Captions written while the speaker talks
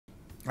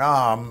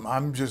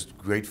I'm just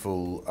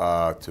grateful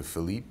to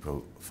Philippe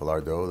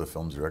Falardeau, the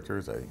film's director.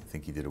 I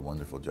think he did a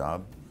wonderful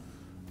job.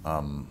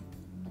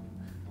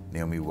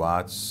 Naomi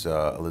Watts,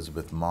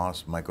 Elizabeth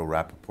Moss, Michael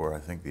Rappaport. I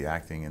think the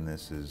acting in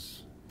this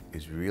is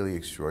really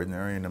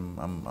extraordinary, and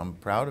I'm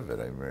proud of it.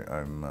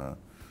 I'm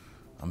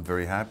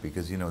very happy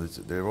because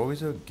they're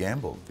always a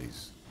gamble.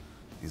 These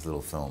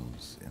little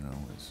films,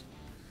 it's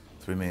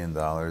 $3 million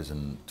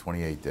in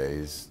 28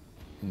 days,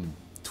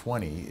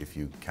 20 if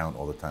you count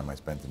all the time I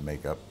spent in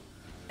makeup.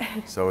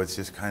 So it's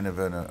just kind of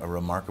a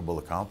remarkable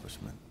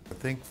accomplishment. I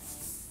think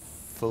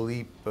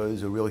Philippe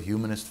is a real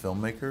humanist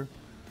filmmaker,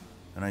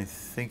 and I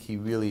think he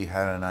really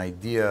had an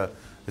idea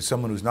as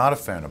someone who's not a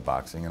fan of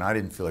boxing, and I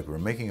didn't feel like we were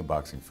making a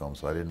boxing film,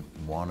 so I didn't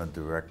want a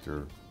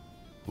director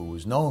who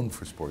was known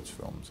for sports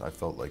films. I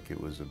felt like it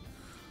was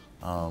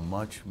a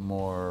much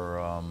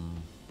more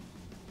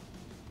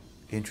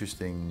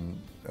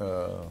interesting,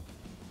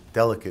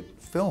 delicate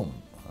film.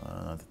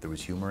 That there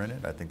was humor in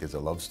it. I think there's a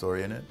love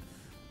story in it.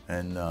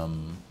 And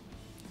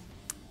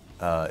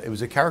it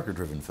was a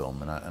character-driven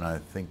film, and I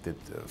think that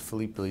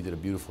Philippe really did a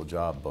beautiful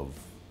job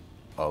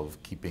of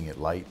keeping it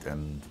light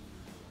and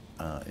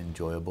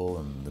enjoyable,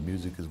 and the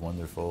music is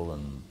wonderful,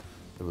 and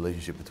the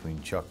relationship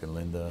between Chuck and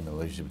Linda, and the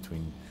relationship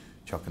between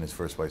Chuck and his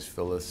first wife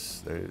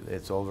Phyllis,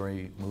 it's all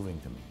very moving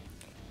to me.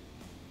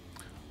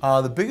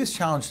 The biggest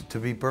challenge, to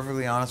be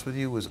perfectly honest with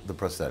you, was the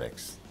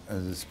prosthetics.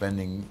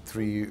 Spending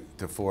 3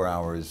 to 4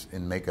 hours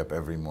in makeup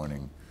every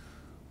morning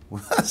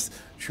was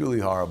truly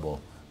horrible.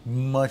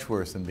 Much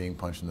worse than being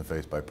punched in the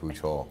face by Pooch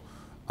Hall.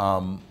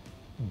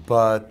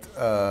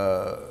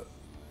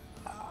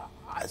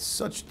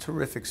 Such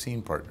terrific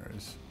scene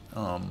partners.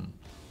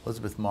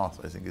 Elizabeth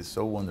Moss, I think, is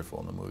so wonderful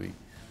in the movie,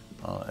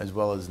 as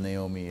well as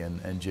Naomi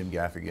and Jim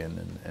Gaffigan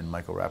and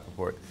Michael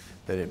Rappaport,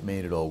 that it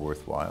made it all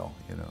worthwhile,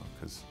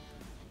 because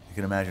you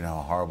can imagine how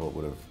horrible it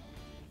would have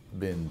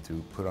been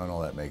to put on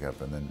all that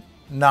makeup and then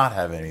not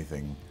have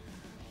anything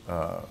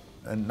to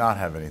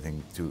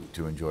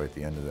enjoy at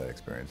the end of that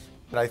experience.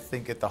 But I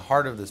think at the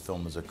heart of this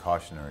film is a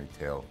cautionary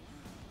tale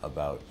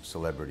about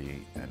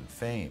celebrity and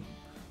fame,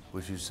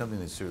 which is something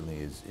that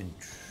certainly has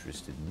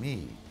interested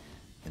me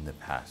in the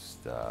past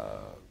 5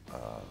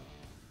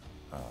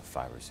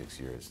 or 6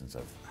 years since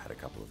I've had a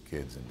couple of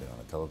kids and been on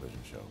a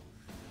television show.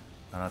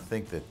 And I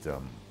think that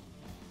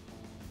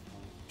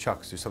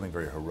there's something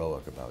very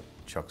heroic about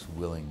Chuck's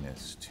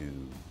willingness to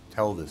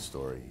tell this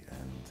story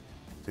and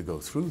to go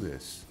through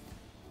this.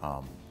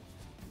 I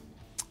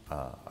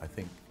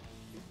think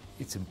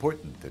it's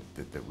important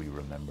that we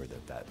remember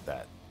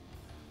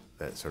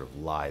that sort of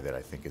lie that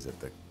I think is at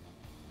the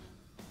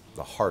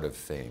heart of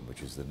fame,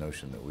 which is the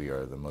notion that we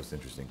are the most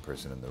interesting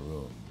person in the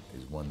room,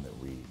 is one that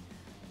we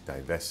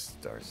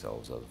divest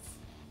ourselves of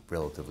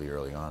relatively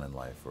early on in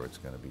life, where it's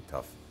going to be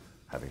tough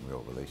having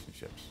real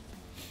relationships.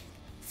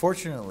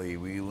 Fortunately,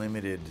 we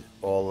limited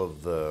all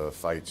of the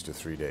fights to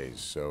 3 days,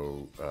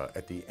 so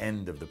at the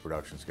end of the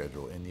production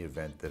schedule, in the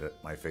event that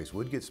my face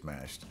would get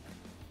smashed,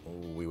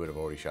 we would have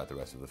already shot the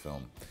rest of the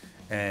film.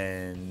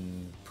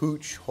 And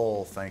Pooch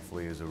Hall,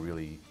 thankfully, is a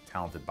really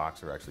talented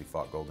boxer, actually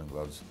fought Golden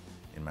Gloves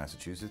in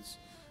Massachusetts,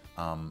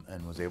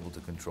 and was able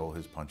to control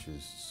his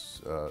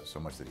punches so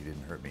much that he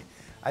didn't hurt me.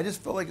 I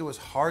just felt like it was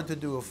hard to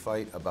do a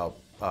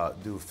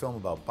film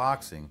about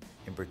boxing,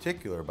 in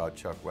particular about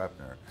Chuck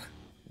Wepner,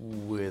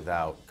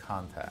 without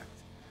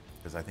contact,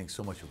 because I think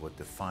so much of what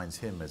defines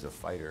him as a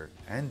fighter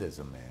and as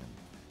a man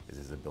is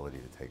his ability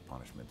to take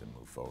punishment and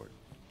move forward.